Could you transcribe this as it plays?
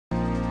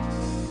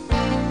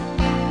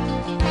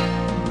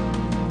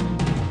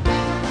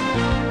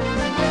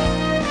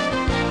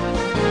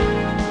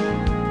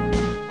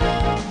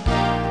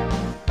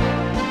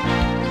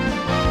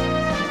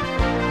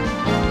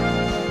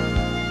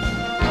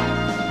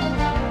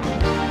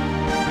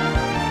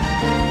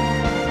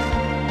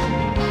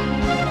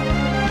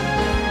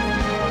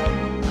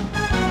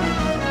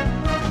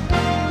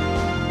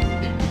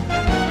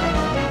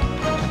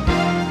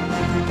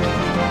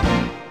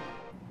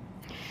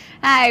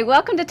Hi,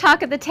 welcome to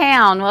Talk of the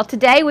Town. Well,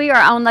 today we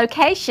are on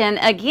location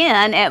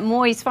again at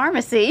Moye's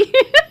Pharmacy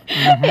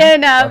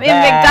in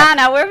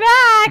McDonough. We're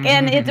back,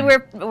 and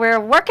we're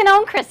working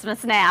on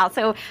Christmas now.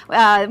 So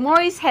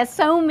Moye's has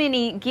so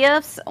many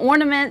gifts,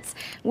 ornaments.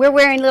 We're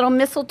wearing little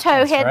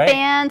mistletoe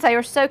headbands. They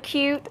are so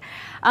cute.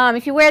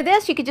 If you wear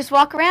this, you could just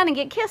walk around and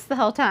get kissed the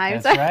whole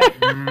time. That's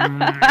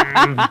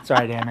right.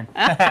 Sorry, Damon.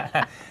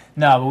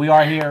 No, but we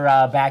are here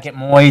back at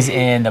Moye's,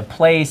 and the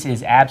place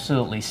is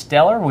absolutely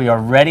stellar. We are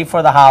ready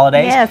for the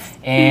holidays. Yes.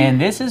 And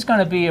this is going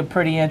to be a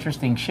pretty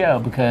interesting show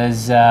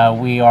because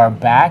we are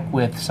back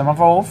with some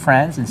of our old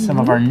friends and some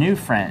of our new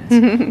friends.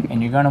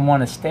 And you're going to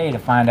want to stay to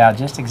find out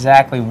just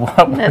exactly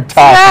what we're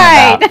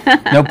talking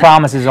about. No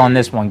promises on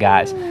this one,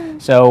 guys.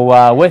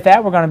 So with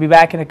that, we're going to be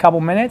back in a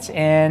couple minutes,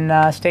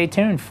 and stay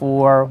tuned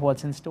for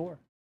what's in store.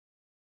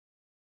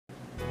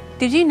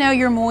 Did you know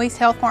your Moye's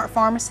Health Mart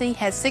Pharmacy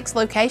has 6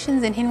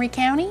 locations in Henry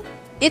County?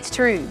 It's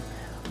true.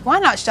 Why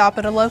not shop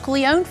at a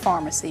locally owned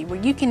pharmacy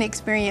where you can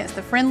experience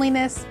the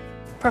friendliness,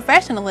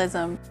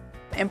 professionalism,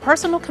 and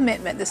personal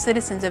commitment the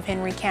citizens of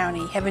Henry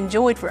County have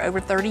enjoyed for over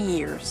 30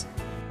 years?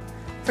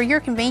 For your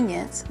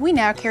convenience, we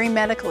now carry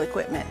medical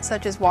equipment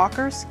such as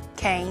walkers,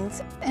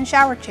 canes, and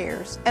shower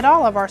chairs at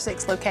all of our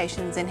 6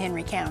 locations in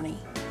Henry County.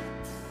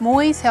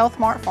 Moye's Health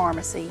Mart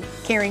Pharmacy,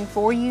 caring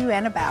for you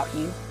and about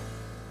you.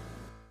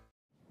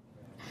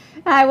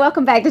 Hi,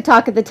 welcome back to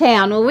Talk of the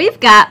Town. Well, we've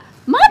got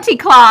Monty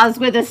Claus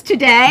with us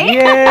today.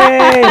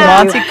 Yay,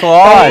 Monty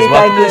Claus,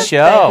 welcome to the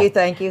show.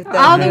 Thank you.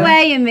 All the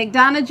way in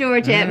McDonough,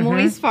 Georgia at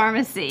Moye's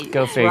Pharmacy.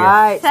 Go figure.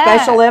 Right,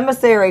 special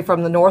emissary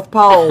from the North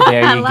Pole.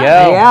 There you go.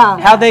 Yeah.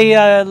 How'd they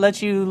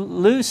let you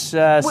loose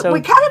so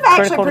we kind of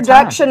actually,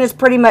 production is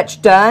pretty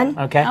much done.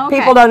 Okay.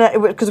 People don't know,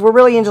 because we're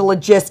really into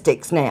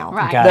logistics now.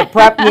 Right. Okay. The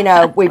prep,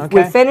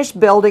 we've finished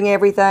building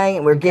everything,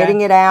 and we're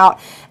getting it out.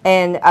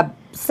 And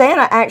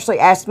Santa actually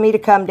asked me to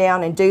come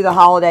down and do the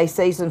holiday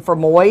season for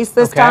Moye's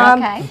this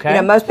time. Okay.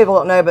 Most people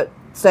don't know, but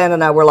Santa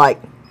and I were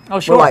like, oh,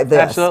 sure. We're like this.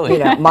 Absolutely.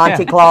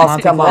 Monty Claus,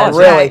 Monty come Claus. on,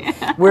 really.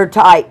 We're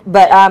tight.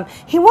 But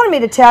he wanted me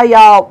to tell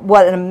y'all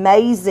what an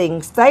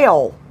amazing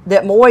sale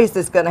that Moye's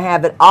is going to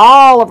have at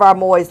all of our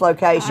Moye's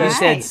locations. You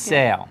said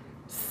sale.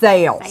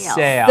 Sale.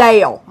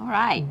 All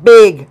right.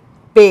 Big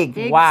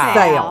wow.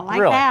 sale like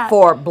that.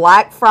 for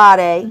Black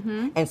Friday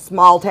and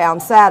Small Town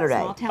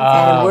Saturday.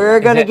 And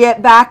we're going to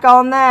get back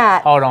on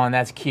that. Hold on,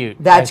 that's cute.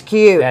 That's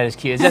cute. That is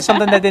cute. Is that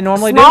something that they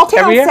normally Small do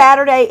Town every year?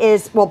 Saturday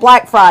is, well,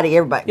 Black Friday,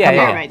 everybody.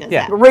 Everybody does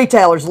that.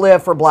 Retailers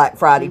live for Black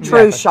Friday.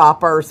 True Exactly.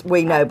 shoppers,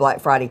 we know Black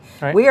Friday.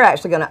 Right. We are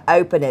actually going to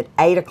open at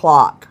 8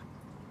 o'clock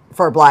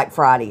for Black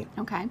Friday.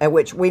 Okay. At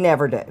which we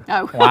never do.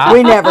 Oh. Wow.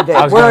 We never do.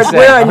 I was We're gonna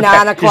say, a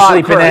 9 o'clock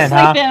You're sleeping crew. in,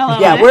 huh?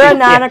 Yeah, we're a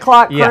 9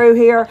 o'clock crew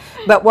here.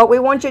 But what we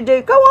want you to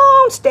do, go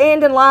on,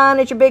 stand in line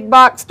at your big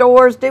box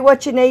stores, do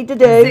what you need to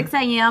do. 6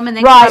 a.m. and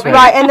then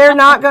Right. And they're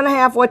not going to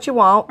have what you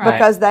want Right.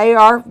 because they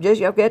are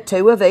just, you'll get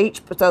 2 of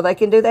each so they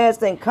can do that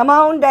thing. Come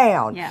on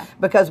down. Yeah.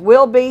 Because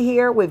we'll be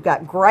here. We've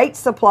got great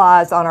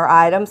supplies on our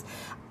items.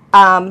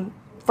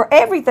 For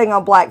everything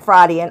on Black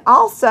Friday, and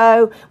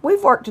also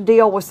we've worked to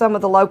deal with some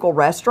of the local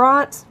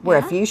restaurants where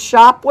if you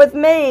shop with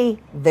me,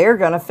 they're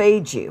going to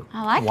feed you.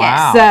 I like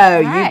Wow. it. So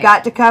you've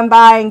got to come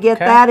by and get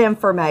that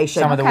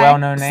information. Some of the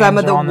well-known names. Some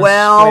of the are on the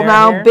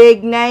well-known square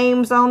big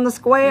names on the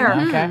square.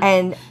 Okay.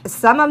 And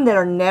some of them that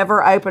are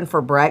never open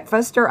for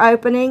breakfast are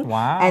opening.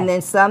 Wow. And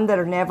then some that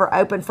are never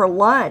open for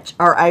lunch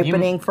are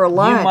opening for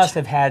lunch. You must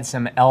have had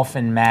some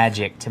elfin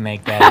magic to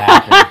make that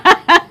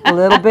happen. A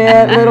little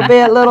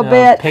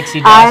bit. Pixie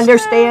dust. I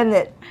understand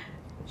that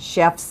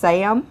Chef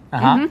Sam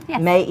Uh-huh.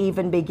 may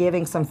even be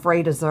giving some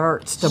free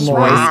desserts to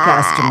Moye's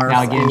customers.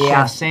 Now again,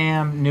 Chef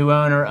Sam, new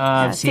owner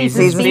of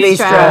Seasons Seasons Bistro.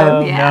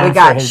 Bistro. Yeah. We known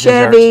got for his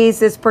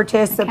Chevy's is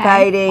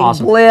participating.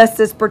 Awesome. Bliss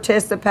is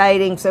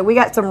participating. So we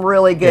got some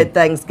really good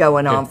things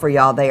going on for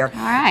y'all there.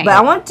 All right. But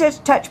I want to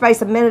touch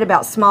base a minute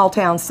about Small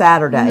Town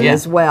Saturday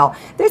as well.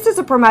 This is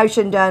a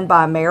promotion done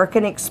by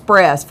American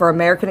Express for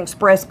American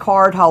Express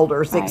card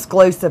holders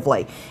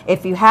exclusively.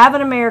 If you have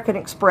an American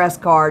Express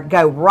card,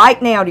 go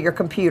right now to your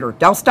computer.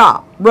 Don't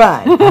stop.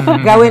 Run.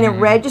 Go in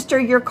and register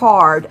your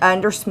card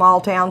under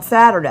Small Town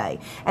Saturday.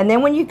 And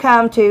then when you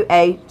come to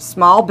a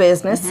small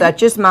business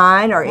such as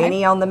mine or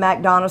any on the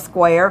McDonough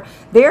Square,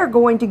 they're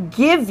going to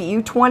give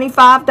you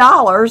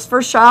 $25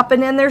 for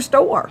shopping in their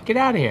store. Get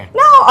out of here.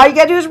 No, all you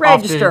got to do is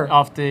register.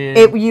 Off the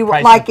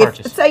price like of if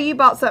purchase. say you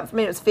bought something from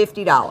me, it was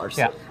 $50.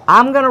 Yeah.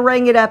 I'm going to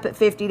ring it up at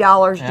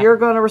 $50. You're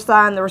going to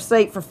sign the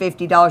receipt for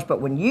 $50. But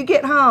when you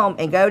get home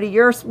and go to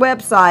your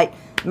website,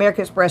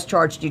 American Express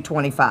charged you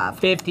 $25.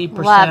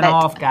 50%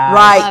 off, guys.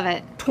 Right. Love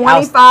it.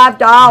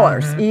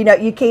 $25. You know,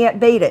 you can't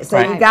beat it. So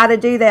you got to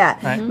do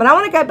that. Right. But I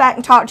want to go back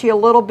and talk to you a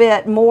little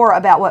bit more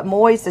about what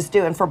Moye's is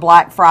doing for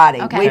Black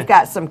Friday. Okay. We've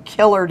got some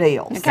killer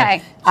deals.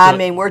 Okay. I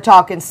mean, we're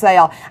talking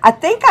sale. I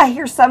think I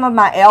hear some of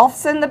my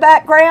elves in the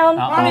background.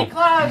 Monty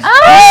Claus.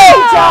 Hey,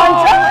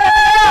 John!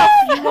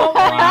 You won't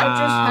believe what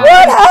just happened.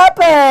 What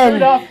happened?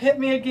 Rudolph hit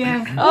me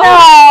again.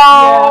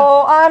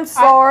 No, I'm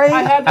sorry.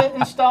 I had to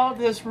install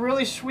this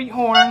really sweet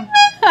horn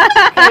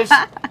because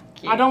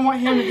Thank you. I don't want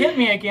him to hit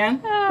me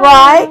again.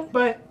 Right?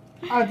 But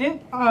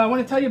I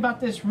want to tell you about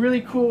this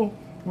really cool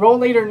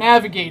rollator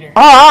navigator.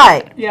 All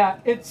right. Yeah,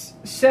 it's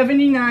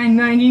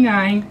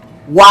 $79.99.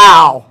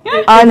 Wow.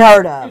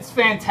 Unheard of. It's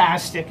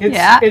fantastic.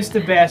 It's the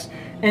best.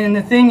 And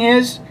the thing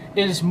is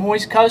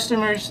Moye's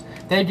customers,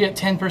 they get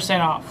 10%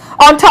 off.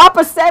 On top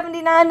of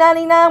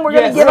 $79.99, we're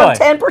going to give them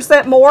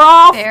 10% more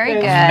off? Very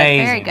good.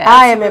 Amazing. Very good.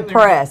 I am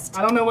impressed.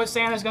 I don't know what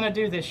Santa's going to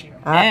do this year.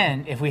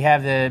 And if we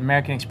have the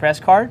American Express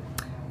card,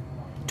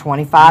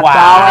 $25.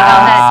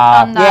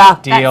 Wow. On the, Yeah.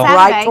 Deal.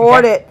 Right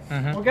toward it.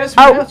 Well, guess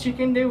what else you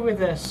can do with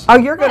this? Oh,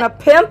 you're going to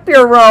pimp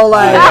your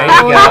rollator.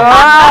 There you go.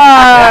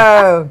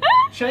 Oh.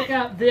 Check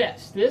out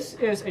this. This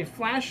is a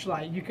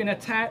flashlight you can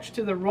attach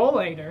to the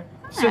rollator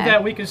so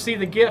that we can see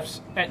the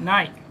gifts at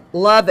night.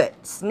 Love it.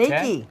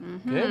 Sneaky.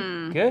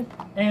 Good, good.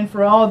 And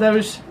for all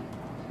those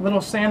little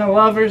Santa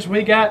lovers,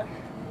 we got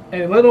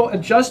a little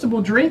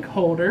adjustable drink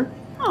holder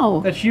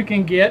that you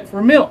can get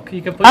for milk.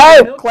 You can put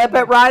your milk clip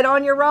it right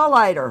on your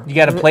rollator. You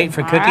got a plate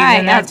for cookies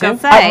in there I was too? gonna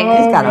say.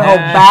 He's got a whole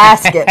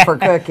basket for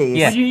cookies.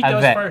 Yeah, You eat I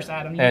those bet. first,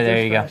 Adam.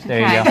 There you go.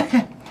 There you go.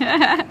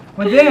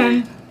 But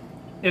then,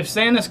 if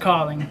Santa's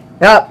calling,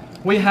 Yep.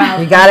 we have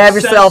You got to have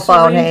your cell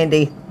phone accessory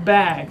handy.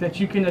 bag that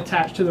you can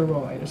attach to the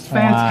rollator. It's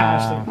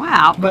fantastic.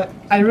 Wow. But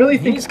I really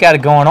think He's got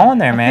it going on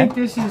there, I man.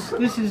 think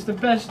this is the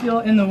best deal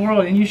in the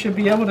world, and you should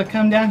be able to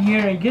come down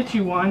here and get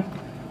you one,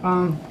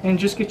 and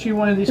just get you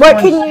one of these. What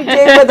ones. can you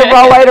do with the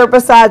rollator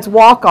besides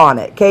walk on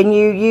it? Can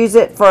you use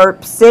it for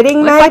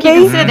sitting Looks like you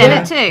maybe? can sit in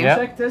it too. Yep.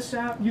 Check this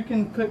out. You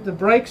can put the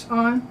brakes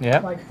on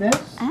like this,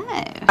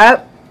 Oh.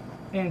 Oh.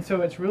 and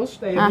so it's real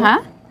stable.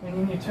 Uh-huh.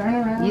 And then you turn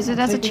around. Use it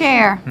and as a take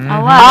chair. Mm-hmm. I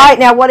All love right,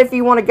 now what if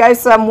you want to go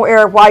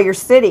somewhere while you're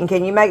sitting?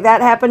 Can you make that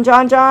happen,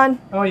 John?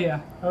 Oh yeah.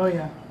 Oh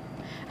yeah.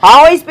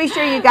 Always be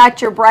sure you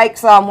got your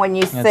brakes on when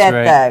you sit, right.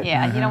 though. it.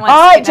 Yeah, you don't want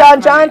All to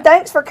right, John,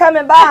 thanks for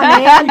coming by, man.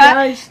 Hey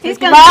guys. He's take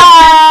gonna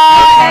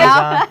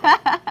Bye.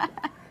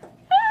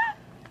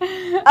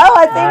 Oh,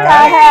 I think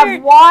I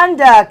have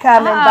Wanda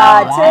coming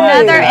by,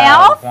 too. another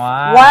elf?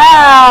 Wow.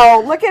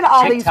 Wow, look at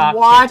all these TikTok,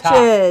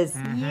 watches.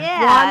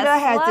 Yes, Wanda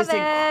has love this it.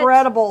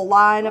 incredible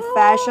line of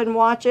fashion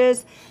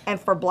watches. And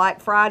for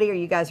Black Friday, are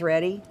you guys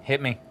ready?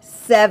 Hit me.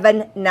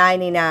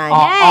 $7.99.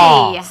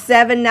 Yay.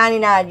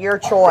 $7.99, your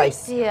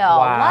choice. Deal.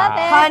 Wow. Love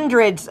it.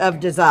 Hundreds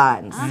of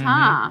designs.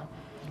 Uh-huh.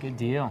 Good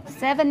deal.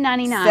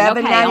 $7.99. $7.99.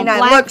 Okay, on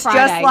Black Looks Friday.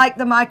 just like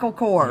the Michael Yeah,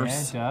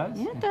 Kors. it does.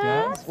 It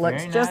does.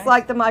 Looks Very just nice.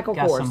 like the Michael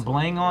Got Kors. some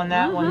bling on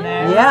that one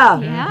there. Yeah.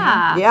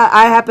 Yeah. Yeah,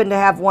 I happen to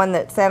have one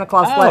that Santa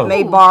Claus Oh. let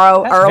me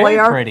borrow That's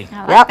earlier. very pretty. I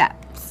like Yep. that.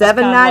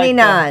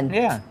 $7.99.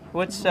 Yeah.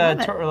 What's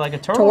like a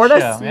turtle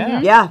Tortoise. show? Yeah.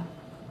 Yeah.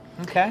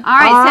 Okay. All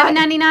right, All right.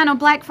 $7.99 on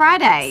Black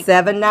Friday.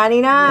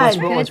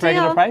 $7.99. What's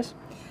regular deal. price?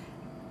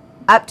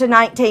 Up to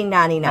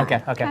 $19.99.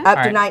 Okay. Okay. Up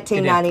All to right.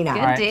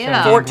 $19.99. Good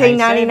deal. so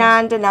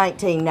 $14.99 to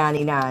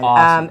 $19.99.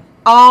 Awesome.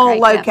 All Great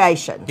deal.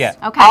 locations. Yeah.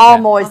 Okay. All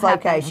Good. Moye's We'll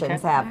have them.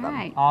 locations have All them.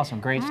 right. Awesome.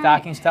 Great All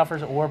stocking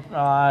stuffers or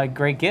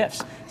great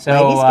gifts.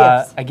 So Ladies'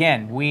 gifts.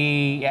 again,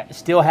 we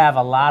still have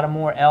a lot of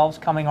more elves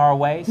coming our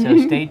way, so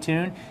stay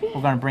tuned.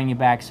 We're going to bring you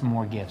back some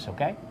more gifts,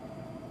 okay?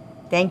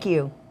 Thank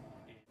you.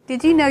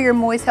 Did you know your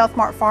Moye's Health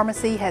Mart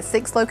Pharmacy has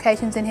 6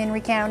 locations in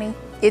Henry County?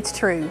 It's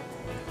true.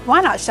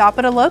 Why not shop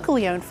at a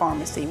locally owned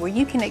pharmacy where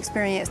you can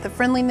experience the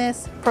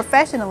friendliness,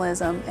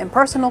 professionalism, and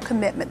personal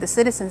commitment the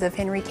citizens of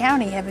Henry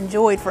County have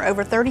enjoyed for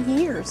over 30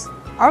 years?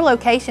 Our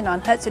location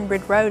on Hudson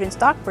Bridge Road in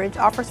Stockbridge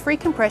offers free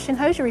compression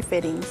hosiery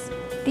fittings.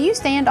 Do you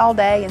stand all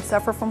day and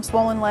suffer from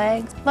swollen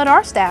legs? Let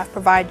our staff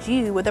provide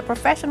you with a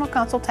professional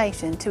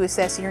consultation to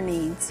assess your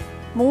needs.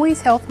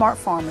 Moye's Health Mart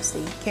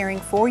Pharmacy, caring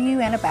for you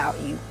and about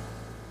you.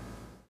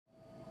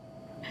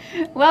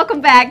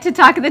 Welcome back to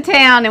Talk of the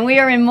Town, and we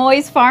are in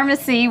Moye's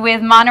Pharmacy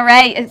with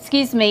Monterey,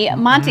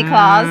 Monty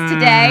Claus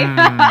today.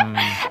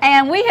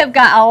 And we have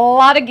got a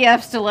lot of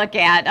gifts to look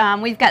at.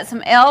 We've got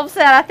some elves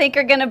that I think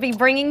are going to be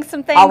bringing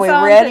some things Are we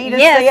on. ready to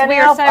yes, see an we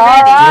are elf? so All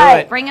ready.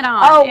 right. Bring it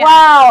on. Oh, Yeah.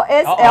 wow.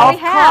 It's Elf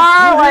We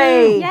have.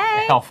 Carly.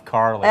 Yay. Elf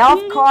Carly.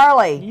 Elf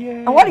Carly. Yay.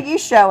 And what are you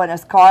showing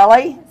us,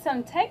 Carly?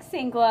 Some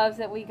texting gloves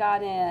that we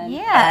got in.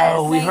 Yes.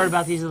 Oh, we heard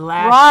about these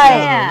last Right. show.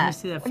 Yeah. Let me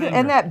see that finger.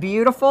 Isn't that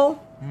beautiful?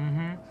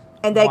 Mm-hmm.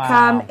 And they Wow.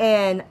 come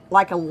in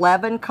like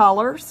 11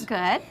 colors.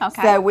 Good.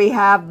 Okay. So we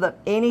have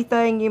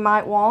anything you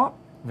might want.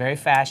 Very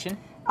fashion.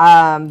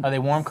 Are Are they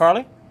warm,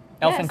 Carly?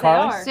 Elf and they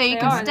Carly? are. so you They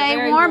can are. They're stay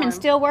very warm and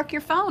still work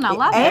your phone. I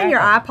love and it. your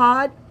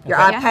iPod, your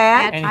Okay. iPad.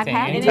 Yeah. Anything.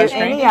 iPad. Any Do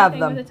touchscreen? any of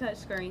them. With a touch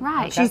screen.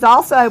 Right. She's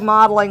also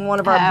modeling one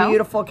of our Oh.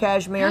 beautiful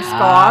cashmere Ah,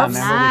 scarves.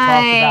 remember we talked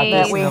about Nice.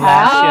 this That we in the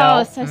have.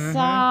 last Oh, show. so So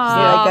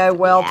soft. they go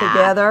well Yeah.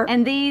 together.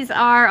 And these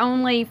are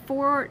only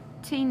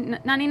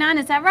 $14.99.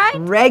 Is that right?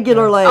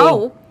 Regularly.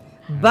 Oh,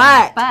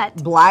 But,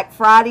 But. Black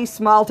Friday,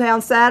 Small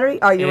Town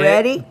Saturday. Are you Yeah.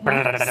 ready?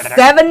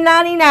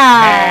 $7.99.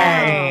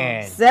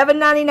 Man.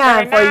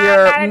 $7.99 for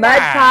your Mud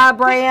Pie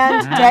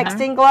brand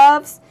texting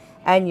gloves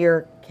and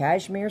your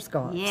cashmere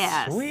scarves.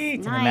 yes. Sweet.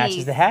 And it Nice.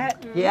 matches the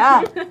hat.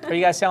 Yeah. Are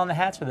you guys selling the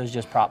hats or are those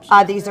just props?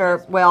 These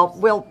are, well,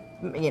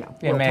 you know,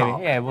 Yeah, we'll maybe.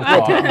 talk. Yeah, we'll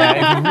talk.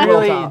 Yeah, if you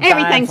really dying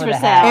Everything's for for the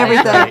sale. house,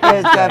 Everything right.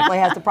 is definitely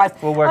has the price.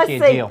 We'll work Let's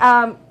you a see. deal.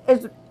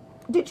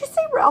 Did you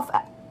see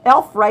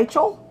Elf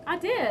Rachel? I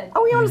did.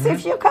 Oh, we want to see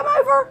if she'll come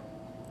over.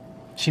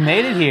 She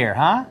made it here,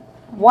 huh?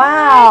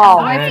 Wow.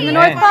 Right from the Amen.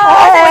 North Pole.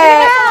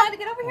 I had to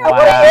get over here. Oh,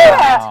 what do you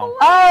have? Wow.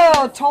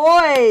 Oh,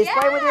 toys.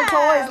 Play with your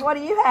Yeah. toys. What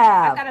do you I've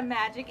have? got a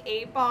magic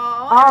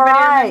 8-ball. All Everybody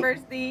right. remembers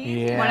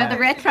these. Yeah. One of the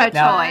retro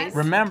Now, toys.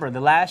 remember,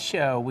 the last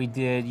show we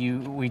did,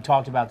 we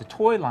talked about the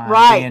toy line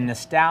Right. being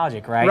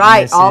nostalgic, right? And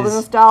Right, this all the is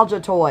nostalgia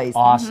toys.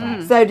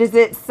 awesome. So does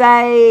it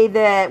say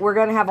that we're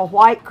going to have a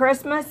white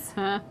Christmas?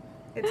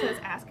 It says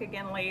ask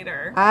again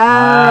later. Oh,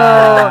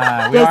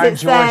 we are does in it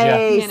say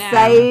Georgia. You know.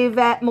 save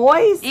at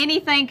Moye's?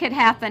 Anything could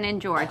happen in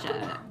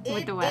Georgia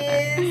with the weather.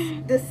 Is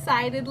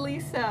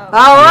decidedly so. All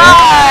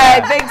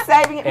right, big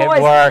saving at It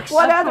Moye's. works.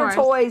 What Of other course.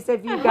 toys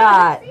have you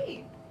got?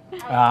 You know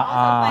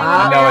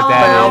what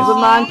that Bells is.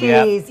 and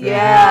monkeys, Yep.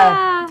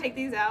 yeah. Take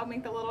these out,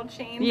 make the little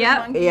chains. Yep.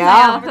 monkeys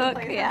Yeah. all over the Hook,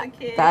 place for yeah. the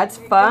kids. That's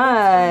You can fun.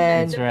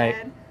 That's put right.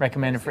 them in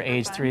Recommended for Super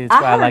age fun. 3.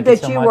 That's why I I like heard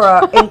it that so you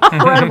much. were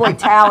incredibly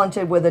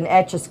talented with an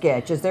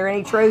Etch-a-Sketch. Is there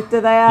any truth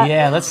to that?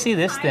 Yeah, let's see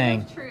this Kind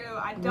thing. of true.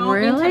 I don't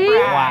Really? mean to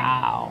brag,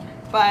 Wow.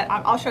 but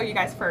I'll show you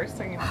guys first.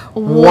 So you know.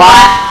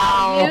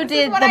 Wow. You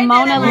did what the I did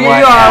Mona in my You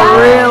Lisa.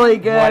 are really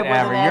good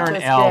Whatever, with an you're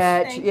an elf.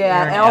 Etch-a-Sketch. Thank Yeah,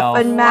 You're an elf elf.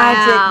 and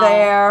magic Wow.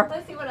 there.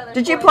 Let's see what other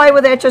Did you toys- play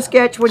with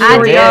Etch-a-Sketch when you I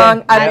were did.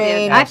 young? I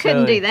did. I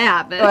couldn't Absolutely. do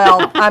that, but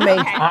Well, I mean,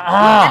 Okay.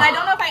 Uh-uh. And I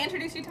don't know if I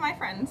introduced you to my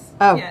friends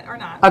Oh. yet or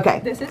not. Okay.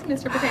 This is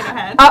Mr. Potato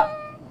Head.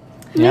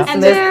 Yep.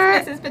 and Mr.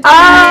 this is Mrs. Potato Oh.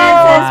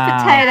 Head.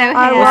 Mrs. Potato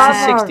I Head. love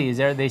What's the her. 60s?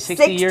 Are they 60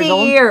 60 years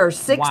old? years,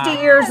 60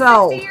 Wow. years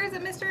old. 60 years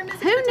of Mr. and Mrs. Who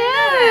Potato knew?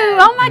 Head.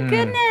 Oh my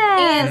goodness.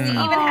 And we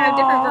even have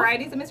different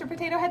varieties of Mr.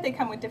 Potato Head. They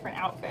come with different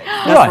outfits.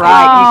 Good. That's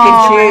right. You Oh.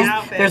 can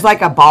Different choose. There's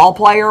like a ball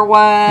player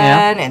one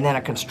Yeah. and then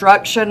a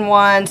construction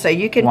one. So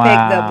you can pick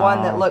the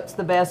one that looks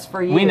the best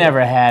for you. We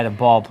never had a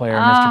ball player,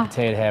 Mr.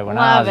 Potato Head, when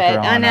I love was it.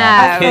 growing I up.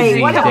 know. Kids Hey,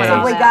 these what else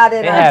have we days, got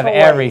in they our have toys?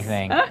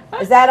 everything.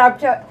 Is that our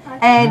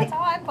and That's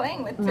all I'm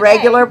playing with today.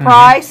 regular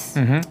price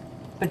Mm-hmm.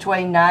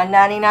 between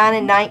 $9.99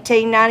 and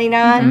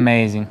 $19.99.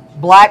 Amazing.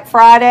 Black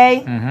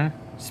Friday, Mm-hmm.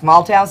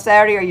 Small Town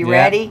Saturday. Are you Yeah,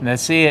 ready?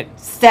 Let's see it.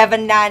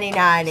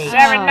 $7.99 each.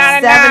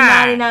 $7.99.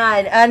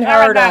 $7.99.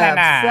 Unheard of.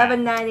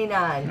 $7.99.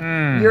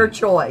 $7.99. Your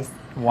choice.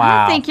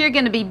 Wow. I think you're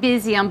going to be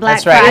busy on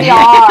Black That's right. Friday.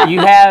 We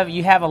are.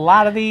 You have a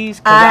lot of these.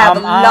 'Cause I have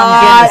I'm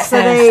lots of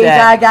getting the these. sense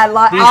that I got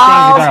lots. these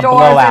All things are stores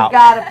gonna blow have out.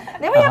 got them.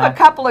 Then we have Uh-huh. a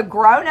couple of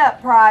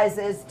grown-up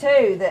prizes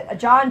too that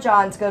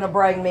John's going to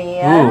bring me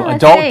in. Ooh,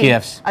 let's adult see.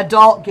 gifts.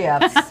 Adult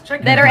gifts.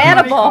 That are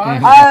edible.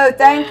 Oh,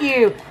 thank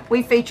you.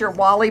 We feature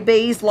Wally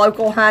B's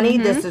local honey.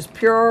 This is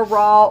pure,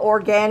 raw,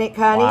 organic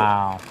honey.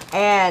 Wow.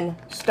 And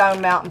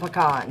Stone Mountain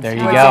pecans. There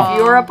you Which go. if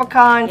you're a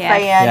pecan Yes.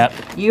 fan, Yep.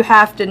 you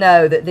have to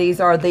know that these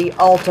are the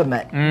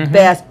ultimate,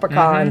 best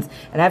pecans.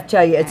 And I have to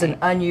tell you, it's an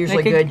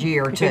unusually good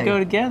year, They too. could go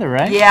together,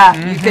 right? Yeah,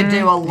 you could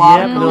do a lot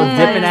Yep, of a little cool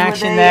dipping things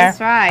action with there. these.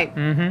 That's right.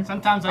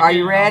 Sometimes I Are get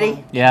you it ready?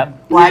 wrong. Yep.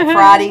 Black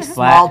Friday,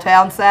 Small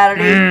Town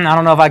Saturday. I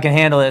don't know if I can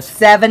handle this.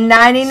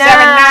 $7.99.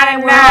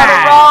 $7.99. We're on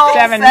a roll.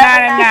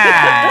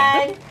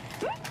 $7.99.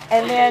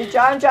 And then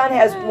John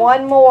has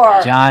one more.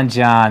 John,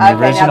 the Okay,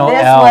 original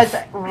now this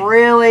elf. was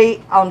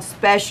really on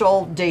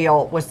special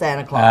deal with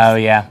Santa Claus. Oh,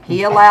 yeah.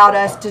 He allowed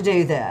us to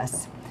do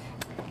this.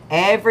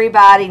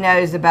 Everybody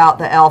knows about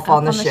the elf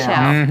on the shelf.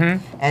 Mm-hmm.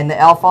 And the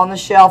elf on the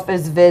shelf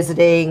is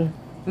visiting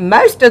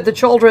most of the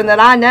children that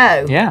I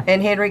know Yeah.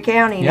 in Henry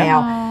County Yeah.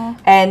 now.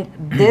 And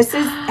this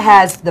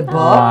has the book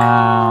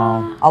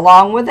Wow.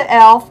 along with the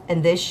elf.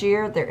 And this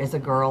year there is a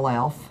girl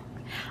elf.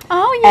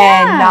 Oh,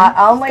 yeah. And not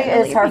only It's got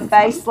is her earrings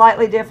face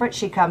slightly different,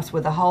 she comes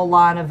with a whole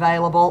line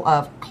available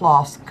of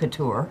Cloth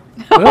Couture.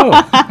 Ooh.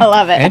 I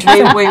love it.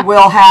 Interesting. We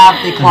will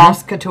have the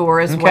Cloth Couture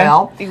as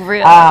well.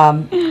 Really?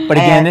 But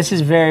again, and this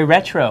is very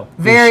retro.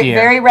 this very, year.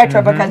 very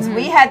retro because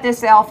we had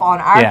this elf on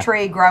our Yeah.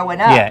 tree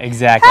growing up. Yeah,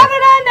 exactly. How did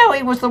I know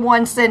he was the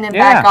one sending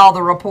back Yeah. all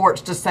the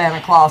reports to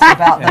Santa Claus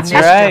about the That's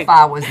mischief right.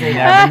 I was You in?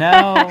 never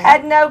know.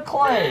 Had no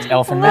clue.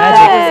 Elf and that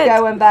magic. was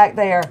going back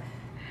there.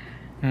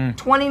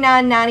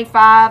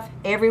 $29.95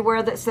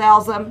 everywhere that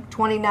sells them.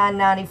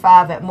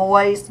 $29.95 at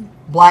Moye's.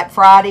 Black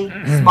Friday,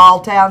 Small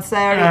Town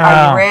Saturday.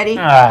 Are you ready?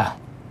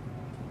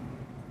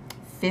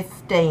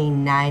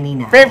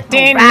 $15.99. $15.99. Good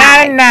deal.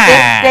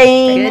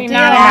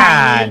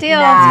 $15.99. Good deal.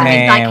 Man,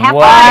 It's like half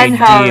what price. a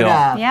Unheard deal.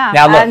 of. Yeah.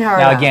 Now look, Unheard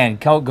now of. again,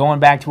 going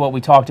back to what we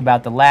talked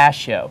about the last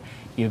show,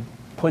 you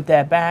put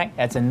that back.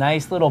 That's a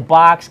nice little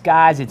box,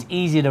 guys. It's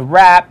easy to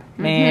wrap.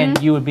 Man,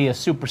 you would be a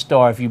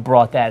superstar if you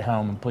brought that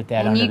home and put that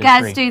And under you the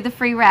guys tree. do the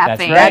free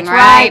wrapping, That's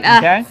right.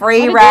 Okay. Free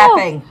What a deal.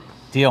 wrapping.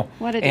 Deal.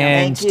 What a deal.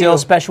 And Thank still you.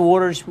 special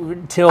orders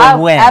till Oh,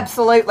 when?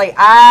 absolutely.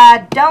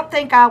 I don't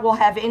think I will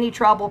have any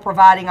trouble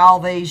providing all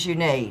these you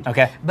need.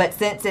 Okay. But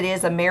since it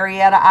is a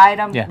Marietta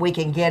item, Yeah. we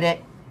can get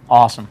it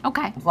Awesome.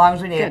 Okay. As long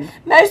as we need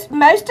it.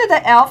 Most of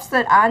the elves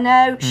that I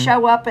know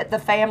show up at the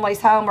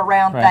family's home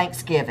around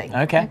Thanksgiving.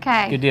 Okay.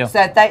 Okay. Good deal.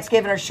 So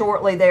Thanksgiving or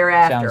shortly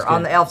thereafter Sounds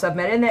on good. the elves I've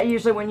met. Isn't that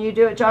usually when you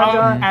do it,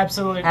 John?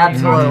 Absolutely.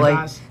 Absolutely.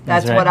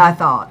 That's right. what I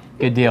thought.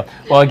 Good deal.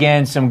 Well,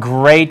 again, some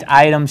great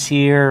items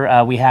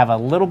here. We have a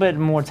little bit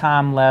more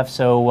time left,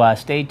 so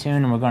stay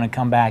tuned, and we're going to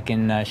come back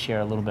and share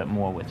a little bit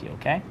more with you,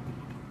 okay?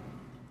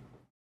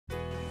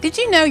 Did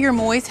you know your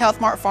Moye's Health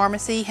Mart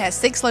Pharmacy has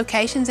 6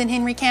 locations in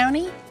Henry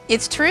County?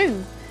 It's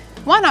true.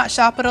 Why not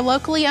shop at a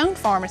locally owned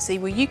pharmacy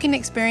where you can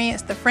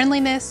experience the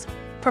friendliness,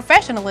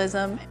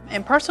 professionalism,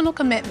 and personal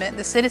commitment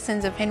the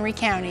citizens of Henry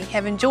County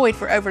have enjoyed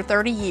for over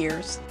 30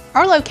 years?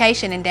 Our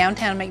location in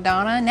downtown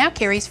McDonough now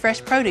carries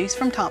fresh produce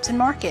from Thompson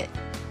Market.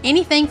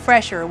 Anything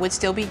fresher would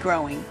still be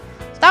growing.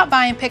 Stop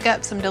by and pick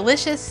up some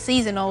delicious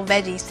seasonal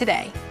veggies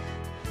today.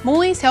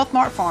 Moye's Health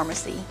Mart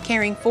Pharmacy,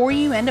 caring for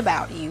you and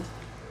about you.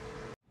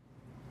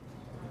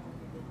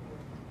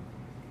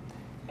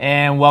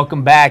 And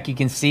welcome back. You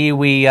can see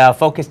we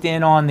focused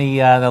in on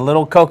the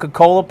little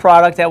Coca-Cola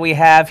product that we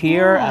have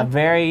here. A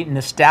very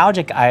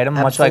nostalgic item,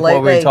 much like what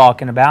we were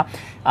talking about.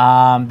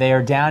 They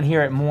are down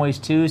here at Moye's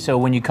too, so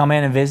when you come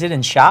in and visit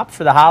and shop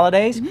for the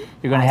holidays,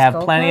 you're going to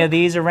have plenty of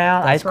these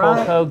around. Ice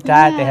cold Coke,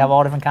 Diet. They have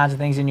all different kinds of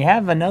things. And you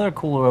have another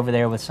cooler over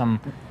there with some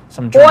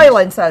drinks.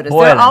 Boiling sodas.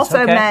 They're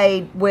also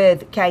made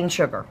with cane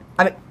sugar.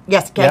 I mean,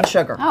 yes, cane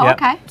sugar. Oh,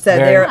 okay. So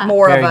they're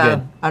more of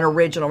an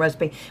original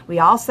recipe. We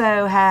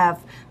also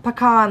have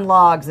pecan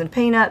logs and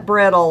peanut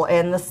brittle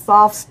and the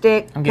soft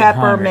stick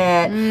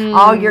peppermint,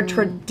 all your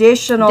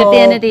traditional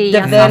divinity,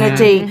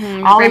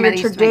 all your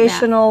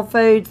traditional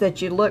foods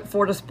that you look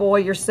for to spoil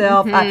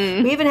yourself.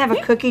 We even have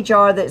a cookie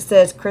jar that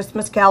says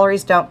Christmas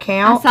calories don't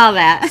count. I saw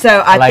that.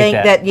 So I think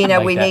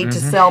that we need to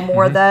sell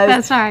more of those.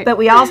 That's right. But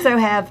we also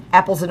have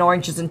apples and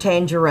oranges and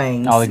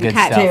tangerines, all the good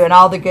stuff too, and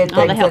all the good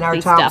things in our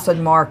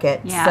Thompson Market.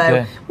 Yeah.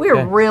 So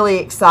we're really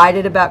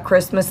excited about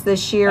Christmas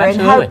this year and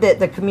hope that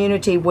the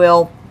community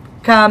will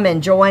come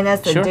and join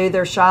us and do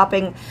their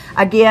shopping.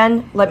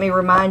 Again, let me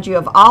remind you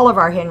of all of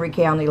our Henry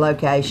County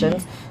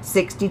locations.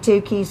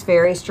 62 Keys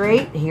Ferry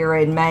Street here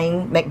in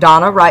Maine,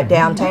 McDonough, right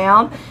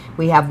downtown.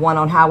 We have one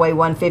on Highway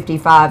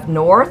 155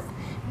 North,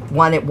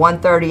 one at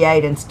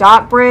 138 in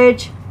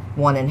Stockbridge,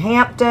 one in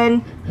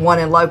Hampton, one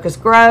in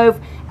Locust Grove,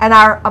 and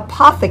our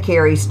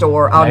apothecary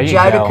store on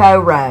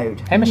Jodico Road.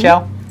 Hey,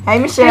 Michelle. Hey,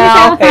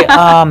 Michelle. Hey,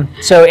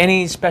 so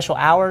any special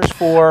hours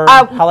for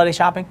holiday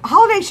shopping?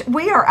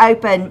 We are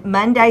open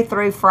Monday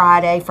through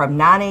Friday from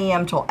 9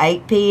 a.m. till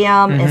 8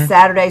 p.m. and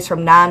Saturdays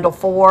from 9 till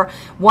 4.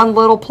 One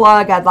little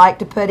plug I'd like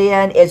to put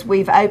in is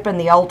we've opened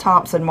the old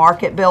Thompson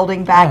Market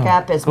building back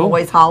up as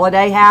Moye's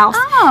Holiday House.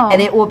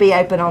 And it will be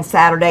open on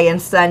Saturday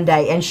and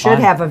Sunday and should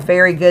have a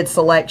very good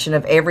selection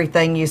of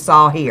everything you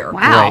saw here.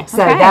 Wow. So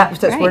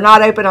since we're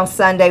not open on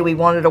Sunday, we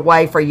wanted a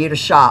way for you to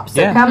shop.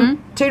 So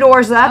come 2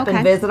 doors up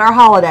and visit our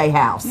holiday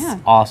house. Yeah.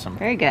 Awesome.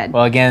 Very good.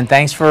 Well, again,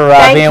 thanks for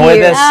being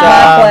with us.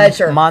 My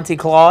pleasure. Monty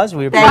Claus.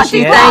 We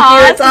appreciate it.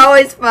 Thank you. It's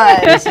always fun.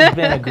 This has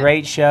been a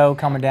great show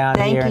coming down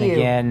here. Thank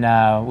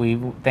And you.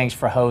 again, thanks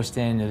for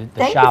hosting. The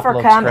Thank shop you for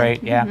looks coming.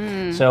 great.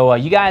 Yeah. So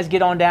you guys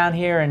get on down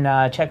here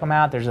and check them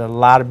out. There's a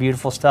lot of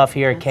beautiful stuff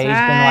here. Kay's been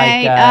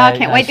like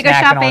can't wait to go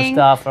snacking shopping. on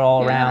stuff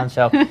all around.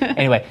 So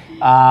anyway,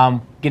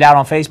 get out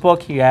on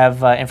Facebook. You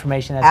have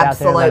information that's out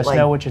there. Let us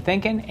know what you're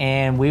thinking,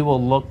 and we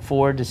will look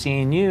forward to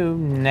seeing you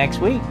next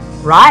week.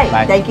 Right.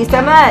 Thank you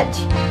so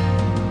much.